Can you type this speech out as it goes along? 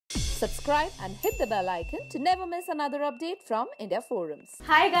subscribe and hit the bell icon to never miss another update from India Forums.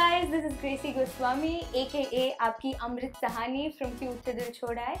 Hi guys, this is Gracy Goswami aka Aapki Amrit Sahani from Kyut Se Dil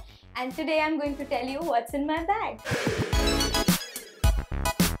Chhod Aaye, and today I'm going to tell you what's in my bag.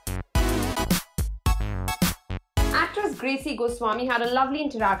 Actress Gracy Goswami had a lovely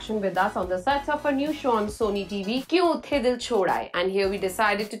interaction with us on the sets of her new show on Sony TV, Kyut Se Dil Chhod Aaye, and here we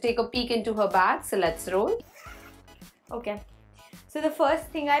decided to take a peek into her bag, so let's roll. Okay, so the first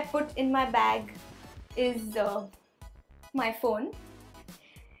thing I put in my bag is my phone.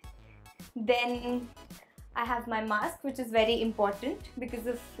 Then I have my mask, which is very important because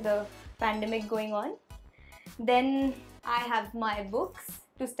of the pandemic going on. Then I have my books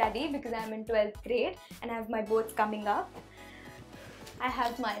to study because I'm in 12th grade and I have my boards coming up. I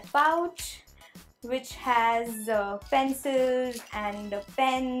have my pouch which has pencils and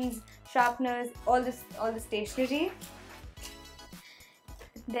pens, sharpeners, all the stationery.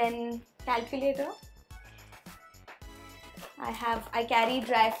 Then calculator. I carry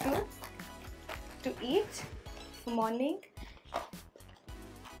dry fruits to eat for morning.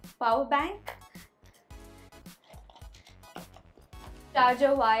 Power bank,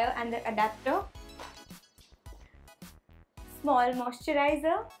 charger wire and the adapter, small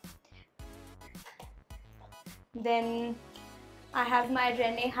moisturizer. Then I have my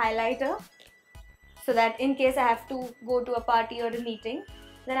Rene highlighter so that in case I have to go to a party or a meeting.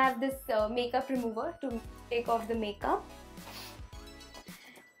 Then I have this makeup remover to take off the makeup.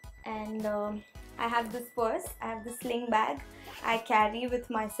 And I have this purse, I have the sling bag I carry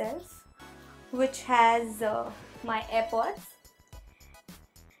with myself, which has my AirPods.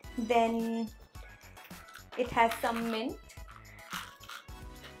 Then it has some mint.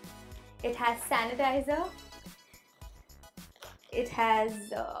 It has sanitizer. It has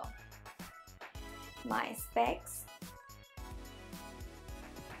my specs.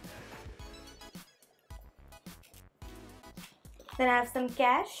 Then I have some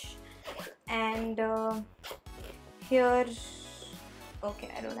cash, and here, okay,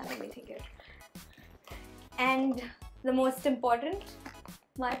 I don't have anything here. And the most important,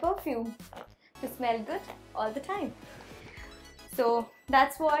 my perfume to smell good all the time. So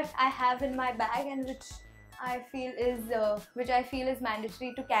that's what I have in my bag, and which I feel is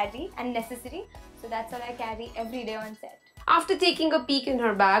mandatory to carry and necessary. So that's what I carry every day on set. After taking a peek in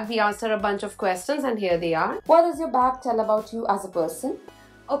her bag, we asked her a bunch of questions and here they are. What does your bag tell about you as a person?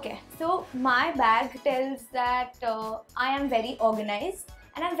 Okay, so my bag tells that I am very organized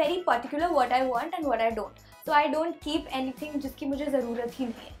and I'm very particular what I want and what I don't. So I don't keep anything jiski mujhe zarurat hi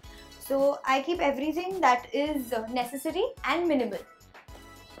nahi hai. So I keep everything that is necessary and minimal.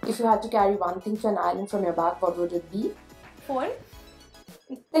 If you had to carry one thing to an island from your bag, what would it be? Phone.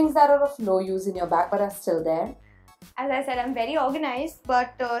 Things that are of no use in your bag but are still there. As I said, I'm very organized,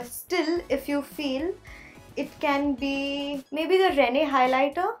 but still, if you feel, it can be maybe the Rene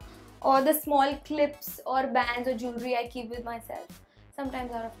highlighter or the small clips or bands or jewelry I keep with myself.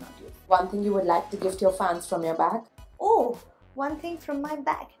 Sometimes out of not use. One thing you would like to gift your fans from your bag? Oh, one thing from my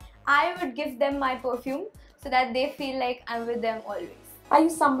bag. I would give them my perfume so that they feel like I'm with them always. Are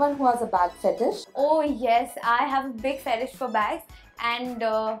you someone who has a bag fetish? Oh yes, I have a big fetish for bags, and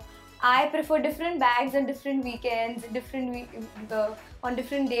I prefer different bags on different weekends, on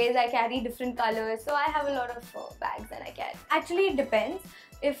different days I carry different colors. So I have a lot of bags that I carry. Actually, it depends.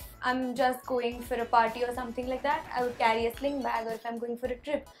 If I'm just going for a party or something like that, I would carry a sling bag, or if I'm going for a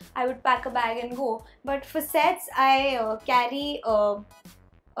trip, I would pack a bag and go. But for sets, I carry a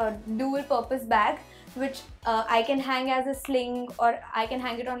dual purpose bag which I can hang as a sling, or I can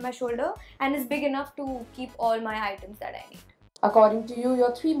hang it on my shoulder, and is big enough to keep all my items that I need. According to you,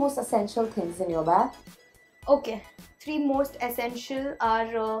 your 3 most essential things in your bag? Okay, 3 most essential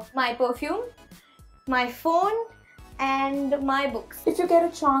are my perfume, my phone, and my books. If you get a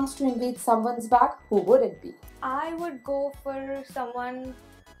chance to invade someone's bag, who would it be? I would go for someone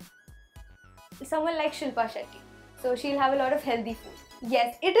like Shilpa Shetty. So she'll have a lot of healthy food.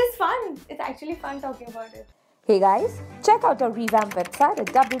 Yes, it is fun. It's actually fun talking about it. Hey guys, check out our revamped website at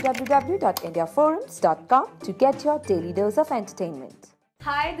www.indiaforums.com to get your daily dose of entertainment.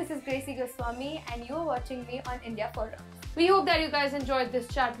 Hi, this is Gracy Goswami and you're watching me on India Forums. We hope that you guys enjoyed this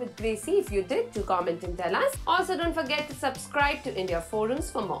chat with Gracy. If you did, do comment and tell us. Also, don't forget to subscribe to India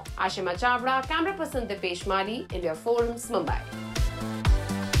Forums for more. Ashima Chavda, camera person Dipesh Mali, India Forums, Mumbai.